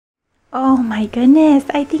Oh my goodness,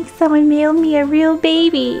 I think someone mailed me a real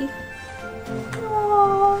baby.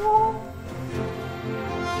 Aww.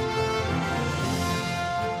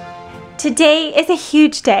 Today is a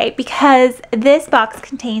huge day because this box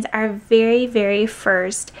contains our very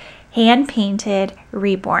first hand-painted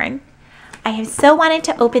Reborn. I have so wanted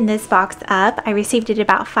to open this box up. I received it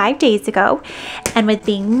about 5 days ago, and with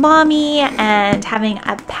being mommy and having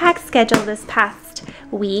a packed schedule this past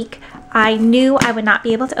week, I knew I would not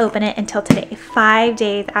be able to open it until today, 5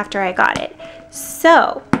 days after I got it.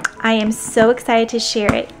 So I am so excited to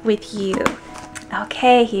share it with you.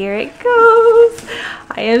 Okay, here it goes.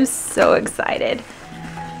 I am so excited.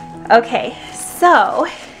 Okay, so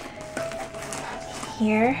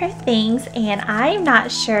here are her things, and I'm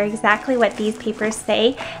not sure exactly what these papers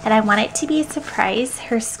say, and I want it to be a surprise,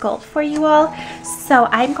 her sculpt for you all. So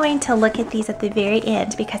I'm going to look at these at the very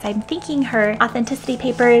end because I'm thinking her authenticity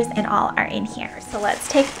papers and all are in here. So let's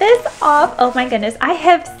take this off. Oh my goodness, I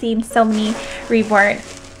have seen so many Reborn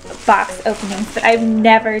box openings, but I've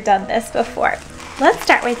never done this before. Let's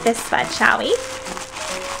start with this one, shall we?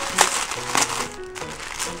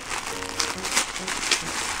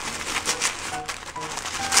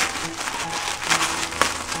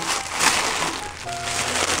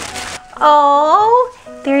 Oh,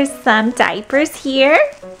 there's some diapers here.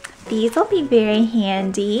 These will be very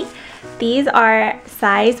handy. These are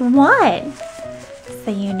size 1.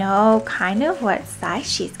 So you know kind of what size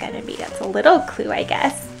she's gonna be. That's a little clue, I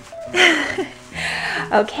guess.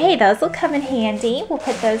 Okay, those will come in handy. We'll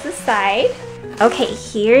put those aside. Okay,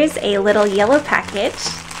 here's a little yellow package.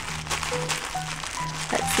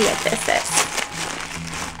 Let's see what this is.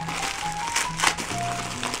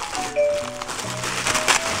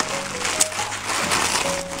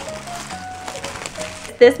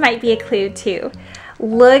 This might be a clue too.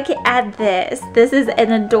 Look at this. This is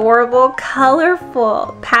an adorable,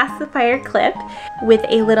 colorful pacifier clip with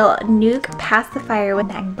a little nuke pacifier with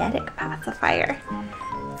magnetic pacifier.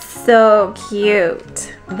 So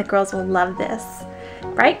cute. The girls will love this.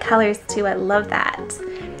 Bright colors too, I love that.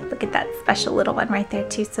 Look at that special little one right there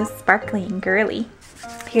too, so sparkly and girly.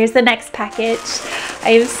 Here's the next package.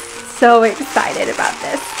 I am so excited about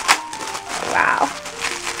this. Wow.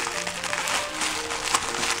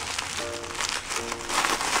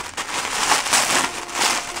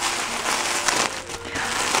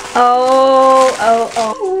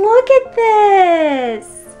 Oh, look at this.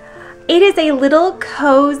 It is a little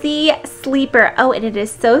cozy sleeper. Oh, and it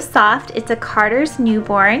is so soft. It's a Carter's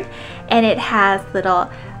newborn, and it has little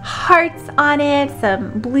hearts on it,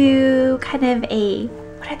 some blue, kind of a,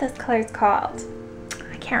 what are those colors called?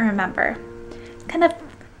 I can't remember. Kind of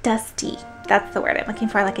dusty. That's the word I'm looking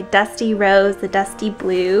for, like a dusty rose, the dusty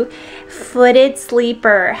blue. Footed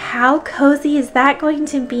sleeper. How cozy is that going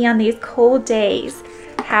to be on these cold days?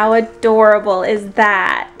 How adorable is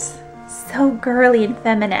that? So girly and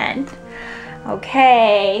feminine.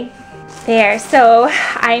 Okay, there. So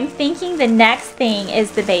I'm thinking the next thing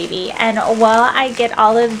is the baby. And while I get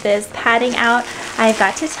all of this padding out, I've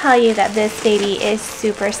got to tell you that this baby is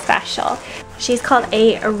super special. She's called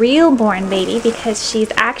a Reborn baby because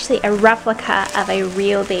she's actually a replica of a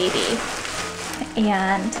real baby.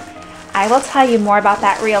 And I will tell you more about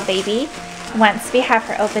that real baby once we have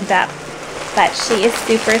her opened up. But she is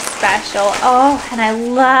super special. Oh, and I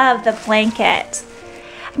love the blanket.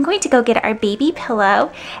 I'm going to go get our baby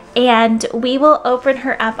pillow and we will open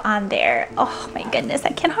her up on there. Oh my goodness, I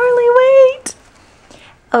can hardly wait.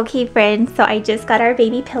 Okay friends, so I just got our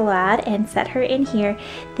baby pillow out and set her in here.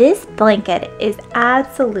 This blanket is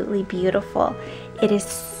absolutely beautiful. It is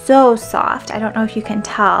so soft. I don't know if you can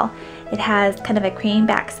tell. It has kind of a cream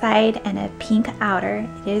backside and a pink outer.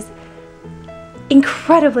 It is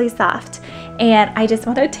incredibly soft. And I just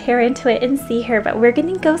want to tear into it and see her, but we're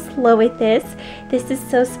going to go slow with this. This is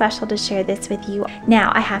so special to share this with you.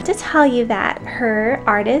 Now, I have to tell you that her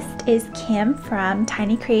artist is Kim from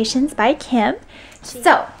Tiny Creations by Kim.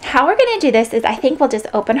 So, how we're going to do this is I think we'll just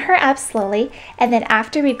open her up slowly, and then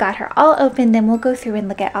after we've got her all open, then we'll go through and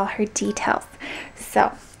look at all her details.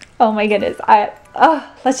 So, oh my goodness,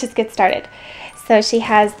 let's just get started. So she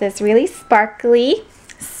has this really sparkly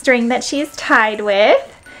string that she's tied with.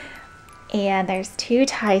 And there's 2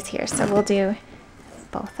 ties here, so we'll do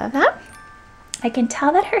both of them. I can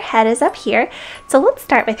tell that her head is up here, so let's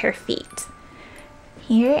start with her feet.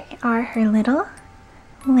 Here are her little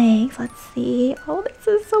legs. Let's see. Oh, this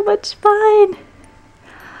is so much fun.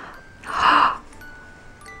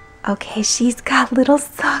 Okay, she's got little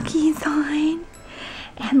sockies on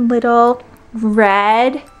and little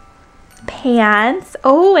red pants.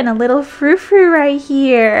 Oh, and a little frou-frou right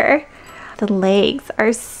here. The legs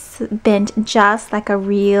are so bent just like a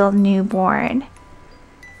real newborn.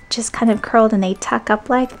 Just kind of curled and they tuck up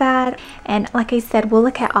like that. And like I said, we'll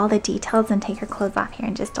look at all the details and take her clothes off here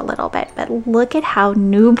in just a little bit. But look at how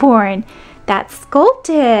newborn that sculpt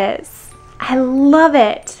is. I love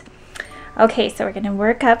it. Okay, so we're gonna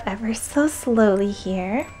work up ever so slowly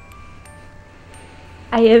here.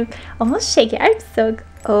 I am almost shaking. I'm so,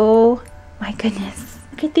 oh my goodness.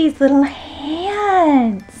 Look at these little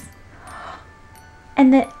hands.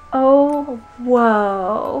 And then, oh,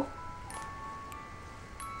 whoa.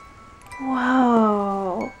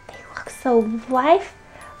 Whoa, they look so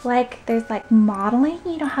like there's like modeling.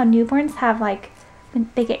 You know how newborns have like,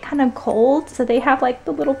 when they get kind of cold, so they have like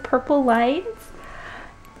the little purple lines.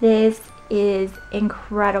 This is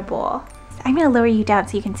incredible. I'm gonna lower you down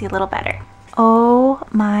so you can see a little better. Oh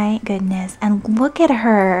my goodness, and look at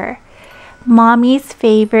her. Mommy's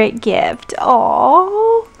favorite gift.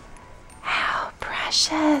 Oh, how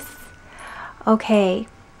precious. Okay.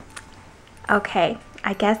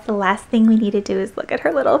 I guess the last thing we need to do is look at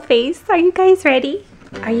her little face. Are you guys ready?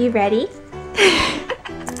 Are you ready?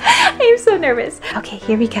 I'm so nervous. Okay,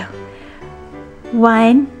 here we go.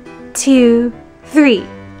 1, 2, 3.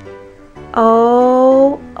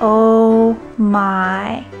 Oh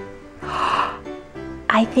my.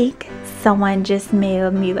 I think someone just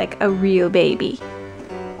mailed me like a real baby.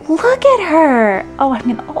 Look at her. Oh,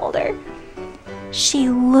 I'm gonna hold her. She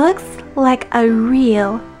looks like a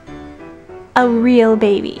real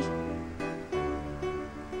baby.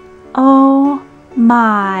 Oh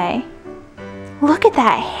my. Look at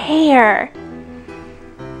that hair.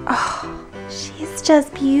 Oh, she's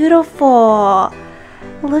just beautiful.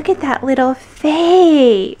 Look at that little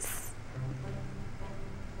face.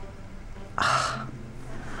 Oh,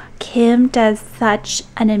 Kim does such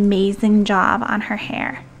an amazing job on her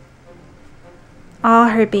hair. All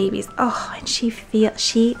her babies. Oh, and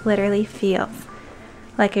she literally feels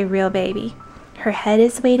like a real baby. Her head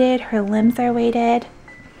is weighted, her limbs are weighted.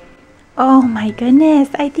 Oh my goodness,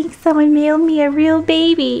 I think someone mailed me a real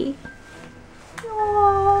baby.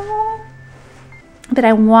 Aww. But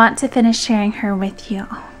I want to finish sharing her with you.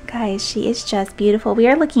 Oh, guys, she is just beautiful.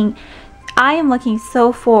 I am looking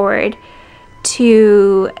so forward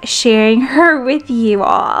to sharing her with you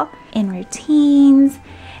all in routines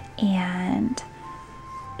and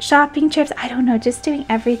shopping trips. I don't know, just doing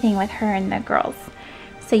everything with her and the girls.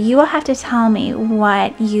 So you will have to tell me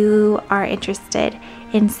what you are interested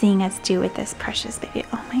in seeing us do with this precious baby.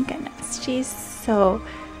 Oh my goodness, she's so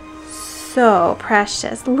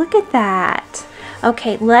precious. Look at that.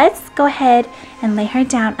 Okay, let's go ahead and lay her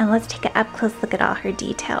down and let's take an up close look at all her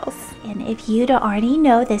details. And if you don't already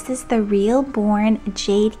know, this is the Reborn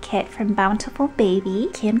Jade Kit from Bountiful Baby.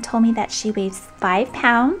 Kim told me that she weighs 5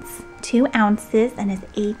 pounds, 2 ounces, and is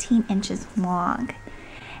 18 inches long.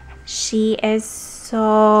 She is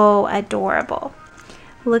so adorable.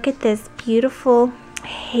 Look at this beautiful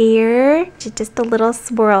hair. Just a little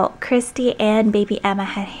swirl. Christy and baby Emma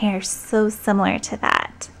had hair so similar to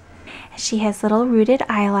that. She has little rooted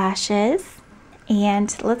eyelashes.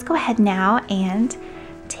 And let's go ahead now and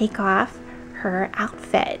take off her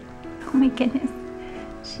outfit. Oh my goodness.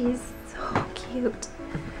 She's so cute.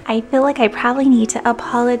 I feel like I probably need to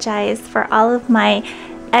apologize for all of my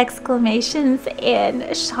exclamations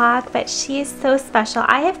and shock, but she is so special.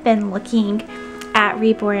 I have been looking at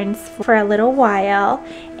Reborns for a little while,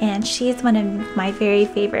 and she's one of my very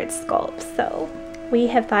favorite sculpts. So we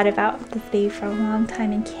have thought about this baby for a long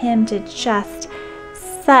time, and Kim did just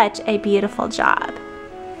such a beautiful job.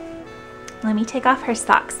 Let me take off her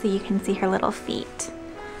socks so you can see her little feet.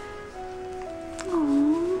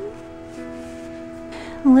 Aww.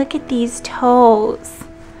 Look at these toes.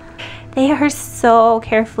 They are so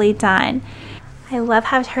carefully done. I love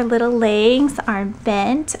how her little legs are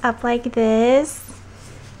bent up like this.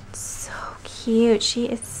 So cute. She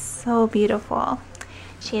is so beautiful.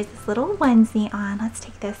 She has this little onesie on. Let's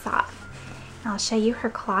take this off. I'll show you her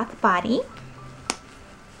cloth body.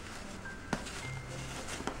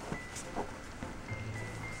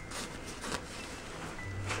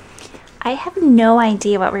 I have no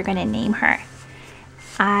idea what we're going to name her.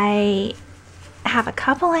 I have a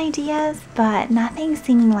couple ideas, but nothing's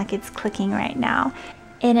seeming like it's clicking right now.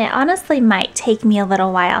 And it honestly might take me a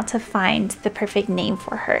little while to find the perfect name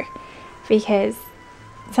for her, because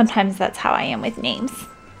sometimes that's how I am with names.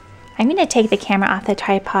 I'm going to take the camera off the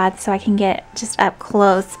tripod so I can get just up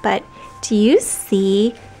close, but do you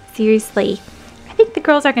see? Seriously, I think the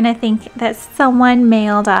girls are going to think that someone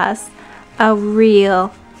mailed us a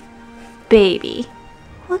real baby.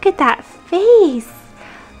 Look at that face.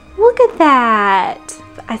 Look at that.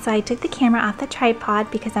 So I took the camera off the tripod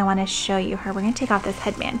because I want to show you her. We're going to take off this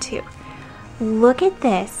headband too. Look at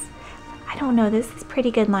this. I don't know, this is pretty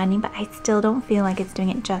good lining, but I still don't feel like it's doing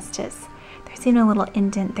it justice. There's even a little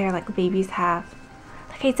indent there like babies have.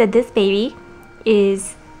 Like I said, this baby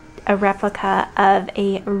is a replica of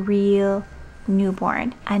a real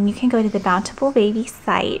newborn. And you can go to the Bountiful Baby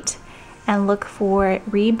site and look for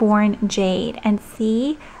Reborn Jade and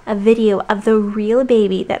see a video of the real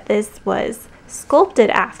baby that this was sculpted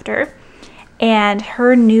after and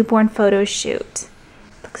her newborn photo shoot.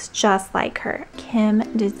 Looks just like her. Kim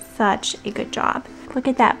did such a good job. Look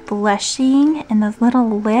at that blushing and those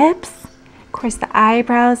little lips. Of course, the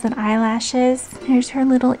eyebrows and eyelashes. There's her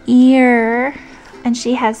little ear. And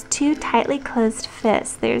she has two tightly closed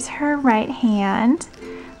fists. There's her right hand.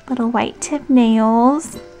 Little white tip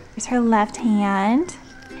nails. There's her left hand.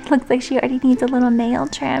 It looks like she already needs a little nail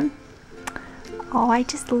trim. Oh, I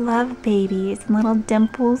just love babies. And little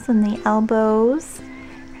dimples in the elbows.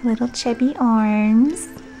 Her little chubby arms.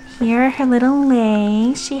 Here are her little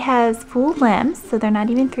legs. She has full limbs, so they're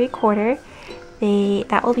not even 3/4.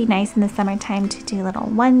 That will be nice in the summertime to do little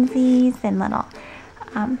onesies and little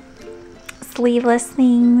sleeveless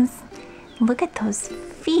things. Look at those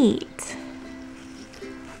feet.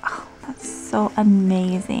 Oh, that's so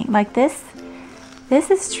amazing. Like this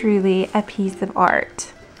is truly a piece of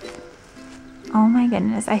art. Oh my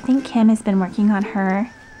goodness. I think Kim has been working on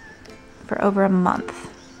her for over a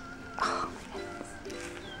month. Oh my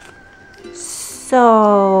goodness.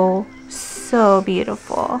 So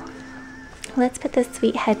beautiful. Let's put this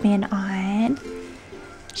sweet headband on.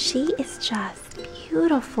 She is just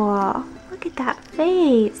beautiful. Look at that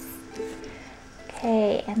face.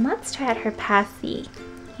 Okay, and let's try out her passy.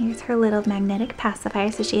 Here's her little magnetic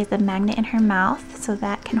pacifier. So she has a magnet in her mouth so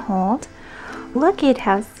that can hold. Look at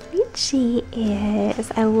how sweet she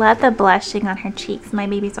is. I love the blushing on her cheeks. My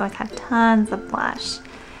babies always have tons of blush.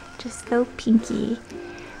 Just so pinky.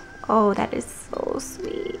 Oh, that is so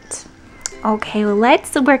sweet. Okay, well,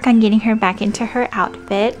 let's work on getting her back into her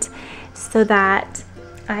outfit so that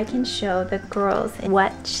I can show the girls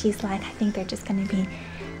what she's like. I think they're just going to be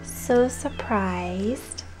so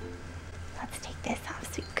surprised. Let's take this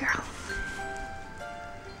off, sweet girl.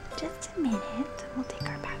 Just a minute. We'll take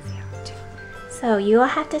our passy off too. So you will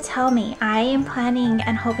have to tell me. I am planning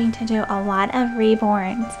and hoping to do a lot of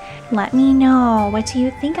reborns. Let me know. What do you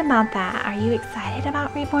think about that? Are you excited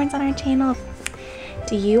about reborns on our channel?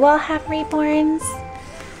 Do you all have reborns?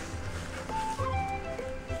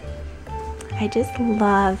 I just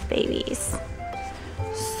love babies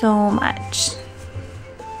so much.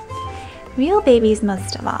 Real babies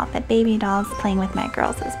most of all, but baby dolls playing with my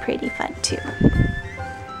girls is pretty fun too.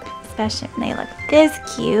 Especially when they look this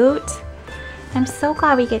cute. I'm so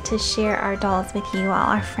glad we get to share our dolls with you all,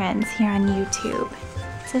 our friends here on YouTube.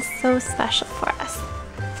 This is so special for us.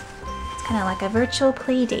 It's kind of like a virtual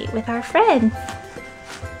play date with our friends.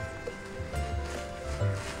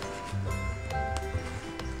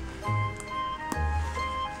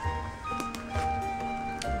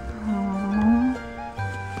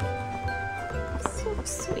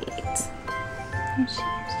 Sweet. Here she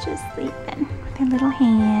is, just sleeping with her little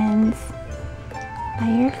hands by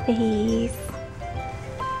her face.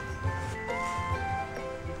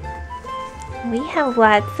 We have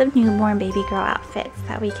lots of newborn baby girl outfits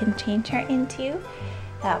that we can change her into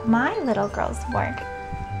that my little girls wore.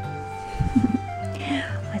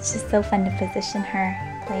 It's just so fun to position her,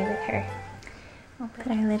 play with her. We'll put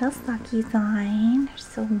our little sockies on. They're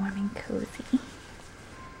so warm and cozy.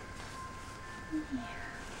 Yeah.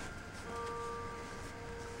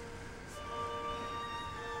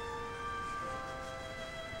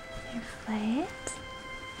 Your foot.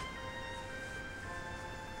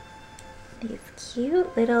 These cute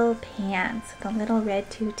little pants with a little red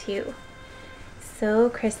tutu. So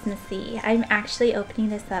Christmassy. I'm actually opening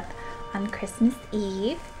this up on Christmas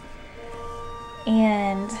Eve.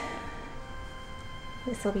 And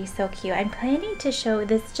this will be so cute. I'm planning to show,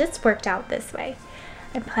 this just worked out this way.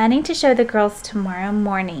 I'm planning to show the girls tomorrow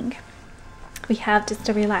morning. We have just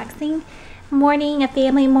a relaxing morning, a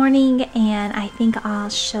family morning, and I think I'll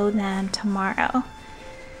show them tomorrow.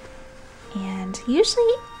 And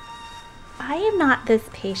usually I am not this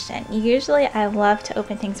patient. Usually I love to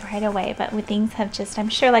open things right away, but when things have just, I'm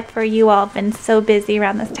sure like for you all, been so busy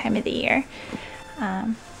around this time of the year.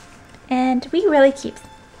 And we really keep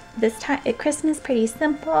this time at Christmas pretty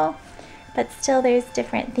simple, but still there's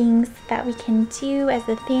different things that we can do as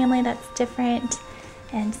a family that's different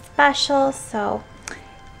and special. So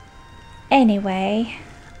anyway,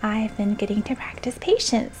 I've been getting to practice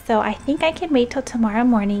patience, so I think I can wait till tomorrow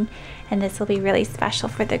morning, and this will be really special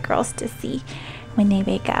for the girls to see. when they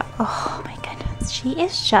wake up. Oh my goodness, she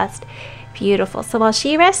is just beautiful. So while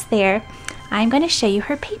she rests there, I'm going to show you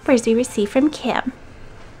her papers we received from Kim.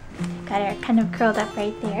 Got her kind of curled up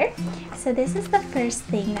right there. So this is the first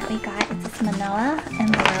thing that we got. It's this manila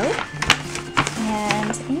envelope.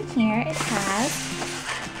 And in here it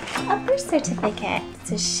has a birth certificate.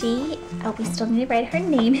 So we still need to write her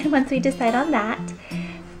name once we decide on that.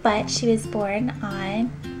 But she was born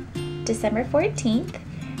on December 14th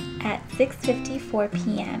at 6:54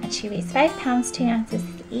 p.m. and she weighs 5 pounds 2 ounces,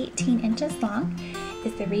 18 inches long.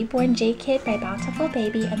 Is the Reborn J Kit by Bountiful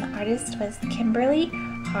Baby, and the artist was Kimberly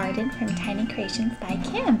Harden from Tiny Creations by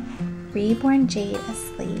Kim. Reborn Jade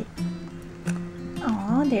asleep.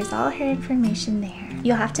 Oh, there's all her information there.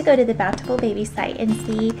 You'll have to go to the Bountiful Baby site and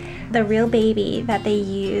see the real baby that they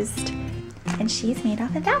used, and she's made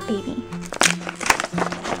off of that baby.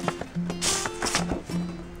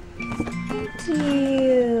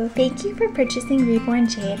 Thank you for purchasing Reborn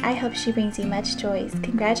Jade. I hope she brings you much joy.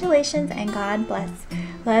 Congratulations and God bless.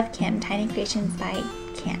 Love, Kim. Tiny Creations by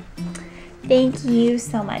Kim. Thank you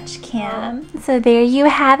so much, Kim. So there you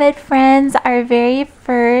have it, friends. Our very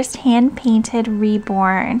first hand-painted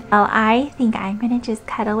Reborn. Well, I think I'm going to just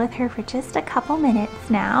cuddle with her for just a couple minutes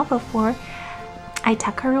now before I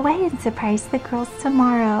tuck her away and surprise the girls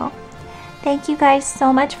tomorrow. Thank you guys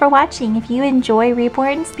so much for watching. If you enjoy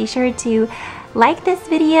Reborns, be sure to like this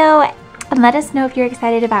video and let us know if you're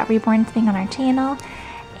excited about Reborns being on our channel.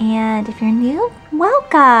 And if you're new,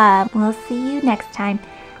 welcome. We'll see you next time.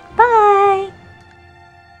 Bye.